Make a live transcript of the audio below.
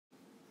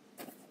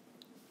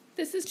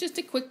This is just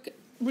a quick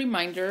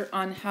reminder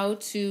on how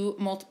to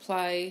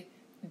multiply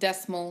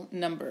decimal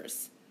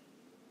numbers.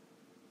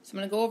 So I'm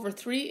going to go over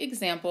 3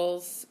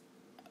 examples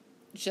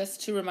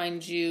just to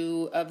remind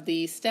you of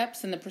the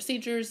steps and the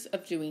procedures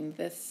of doing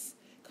this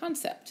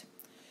concept.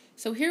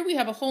 So here we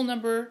have a whole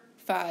number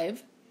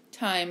 5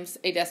 times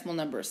a decimal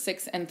number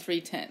 6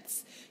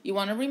 3/10. You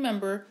want to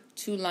remember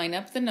to line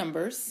up the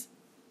numbers.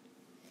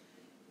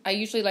 I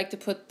usually like to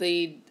put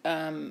the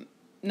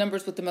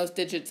numbers with the most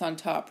digits on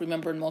top.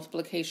 Remember, in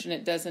multiplication,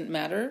 it doesn't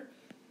matter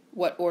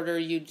what order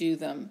you do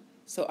them.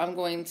 So I'm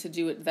going to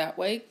do it that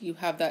way. You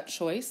have that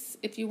choice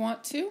if you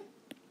want to.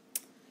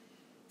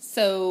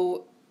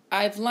 So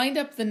I've lined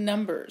up the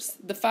numbers.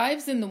 The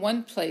 5's in the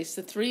 1 place,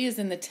 the 3 is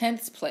in the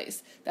 10th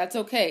place. That's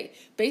okay.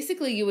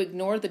 Basically, you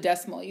ignore the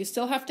decimal. You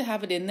still have to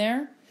have it in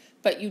there,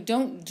 but you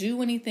don't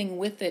do anything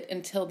with it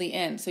until the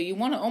end. So you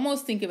want to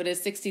almost think of it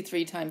as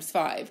 63 times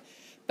 5.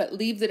 But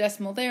leave the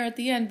decimal there at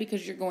the end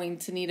because you're going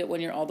to need it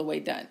when you're all the way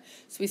done.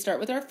 So we start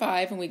with our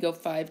 5 and we go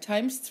 5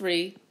 times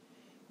 3,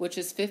 which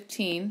is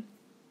 15.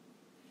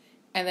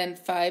 And then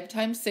 5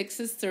 times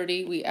 6 is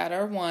 30. We add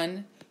our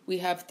 1. We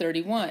have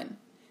 31.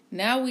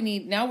 Now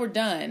we're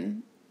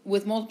done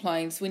with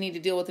multiplying, so we need to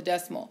deal with the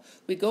decimal.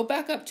 We go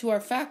back up to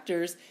our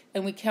factors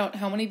and we count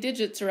how many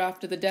digits are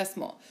after the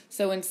decimal.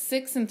 So in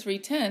 6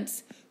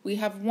 3/10, we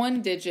have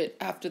 1 digit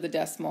after the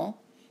decimal.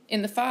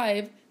 In the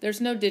 5,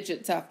 there's no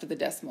digits after the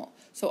decimal.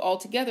 So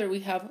altogether, we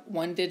have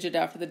 1 digit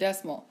after the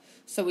decimal.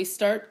 So we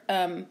start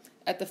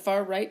at the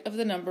far right of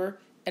the number,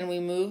 and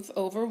we move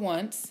over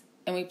once,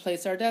 and we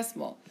place our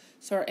decimal.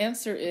 So our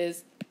answer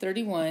is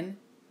 31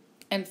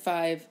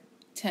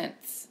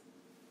 5/10.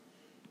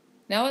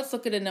 Now let's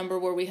look at a number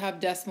where we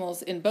have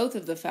decimals in both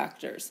of the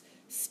factors.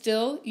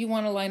 Still, you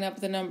want to line up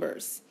the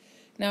numbers.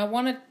 Now I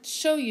want to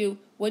show you,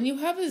 when you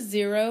have a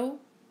 0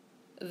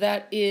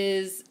 that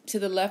is to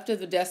the left of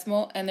the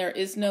decimal and there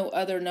is no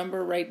other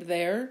number right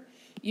there,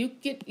 you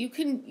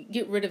can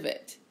get rid of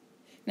it.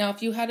 Now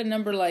if you had a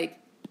number like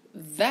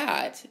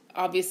that,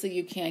 obviously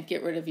you can't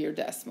get rid of your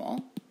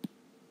decimal.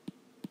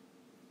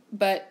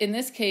 But in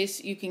this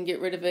case, you can get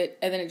rid of it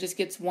and then it just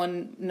gets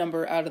one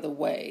number out of the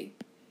way.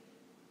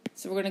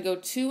 So we're going to go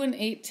 2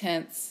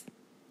 8/10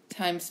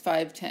 times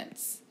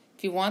 5/10.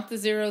 If you want the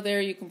 0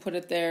 there, you can put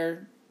it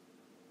there.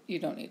 You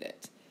don't need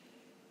it.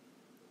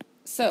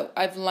 So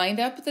I've lined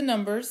up the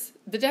numbers.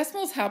 The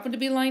decimals happen to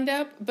be lined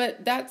up,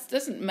 but that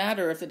doesn't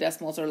matter if the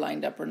decimals are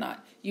lined up or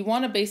not. You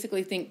want to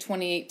basically think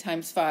 28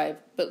 times 5,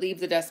 but leave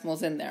the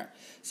decimals in there.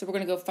 So we're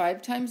going to go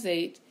 5 times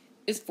 8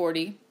 is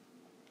 40.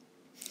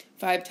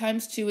 5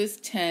 times 2 is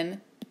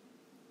 10,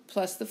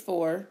 plus the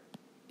 4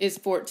 is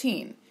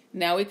 14.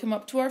 Now we come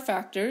up to our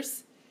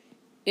factors.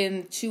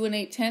 In 2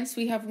 8/10,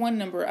 we have 1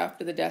 number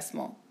after the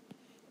decimal.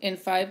 In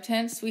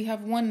 5/10, we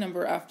have 1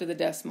 number after the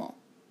decimal.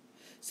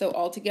 So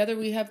altogether,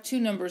 we have 2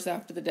 numbers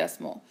after the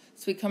decimal.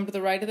 So we come to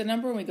the right of the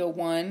number and we go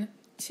 1,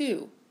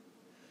 2.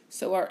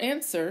 So our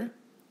answer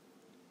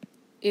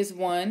is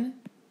 1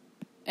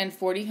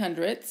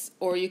 40/100,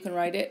 or you can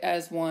write it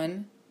as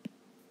 1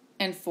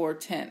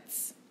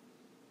 4/10.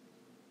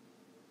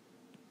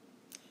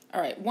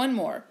 All right, one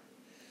more.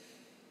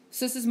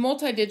 So this is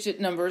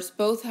multi-digit numbers,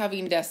 both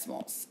having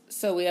decimals.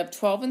 So we have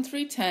 12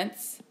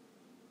 3/10,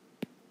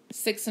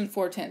 6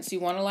 4/10.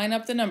 You want to line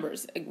up the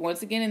numbers.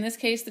 Once again, in this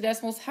case, the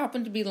decimals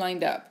happen to be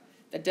lined up.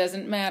 That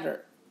doesn't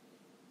matter.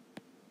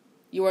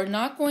 You are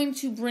not going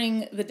to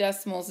bring the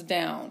decimals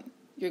down.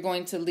 You're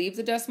going to leave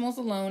the decimals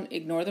alone,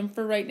 ignore them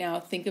for right now.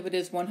 Think of it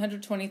as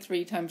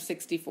 123 times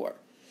 64.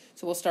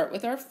 So we'll start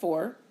with our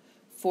 4.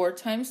 4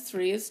 times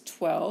 3 is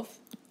 12.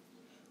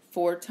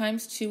 4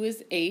 times 2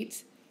 is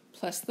 8.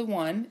 Plus the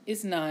 1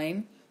 is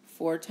 9.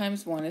 4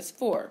 times 1 is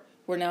 4.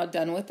 We're now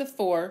done with the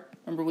 4.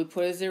 Remember, we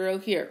put a 0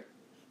 here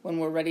when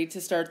we're ready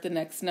to start the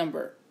next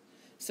number.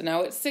 So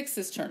now it's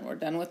 6's turn. We're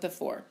done with the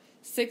 4.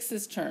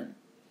 6's turn.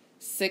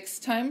 6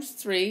 times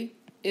 3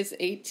 is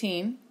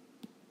 18.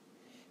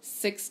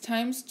 6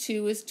 times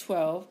 2 is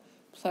 12.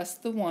 Plus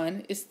the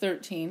 1 is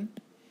 13.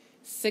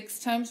 6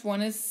 times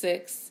 1 is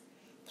 6.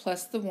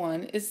 Plus the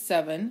 1 is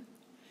 7.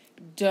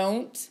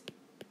 Don't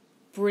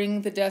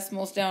bring the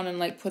decimals down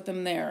and put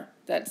them there.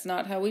 That's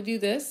not how we do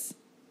this.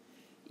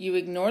 You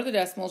ignore the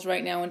decimals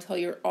right now until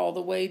you're all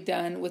the way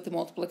done with the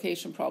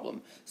multiplication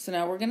problem. So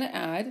now we're going to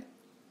add.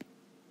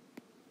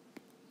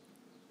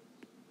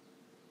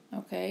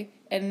 Okay,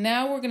 and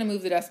now we're going to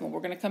move the decimal.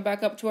 We're going to come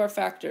back up to our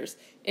factors.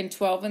 In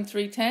 12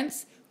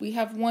 3/10, we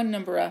have 1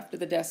 number after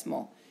the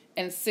decimal.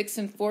 And 6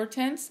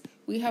 4/10,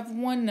 we have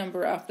 1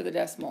 number after the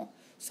decimal.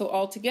 So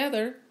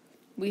altogether,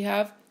 we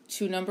have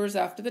 2 numbers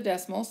after the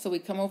decimal. So we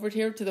come over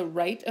here to the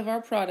right of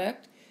our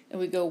product and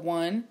we go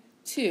 1,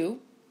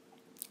 2.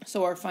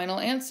 So our final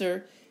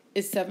answer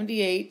is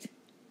 78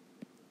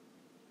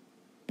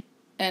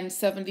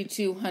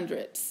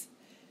 72/100.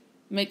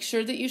 Make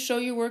sure that you show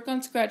your work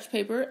on scratch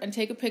paper and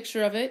take a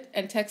picture of it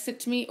and text it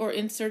to me or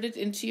insert it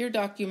into your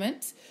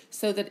document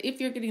so that if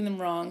you're getting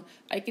them wrong,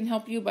 I can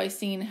help you by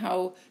seeing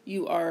how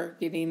you are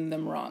getting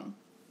them wrong.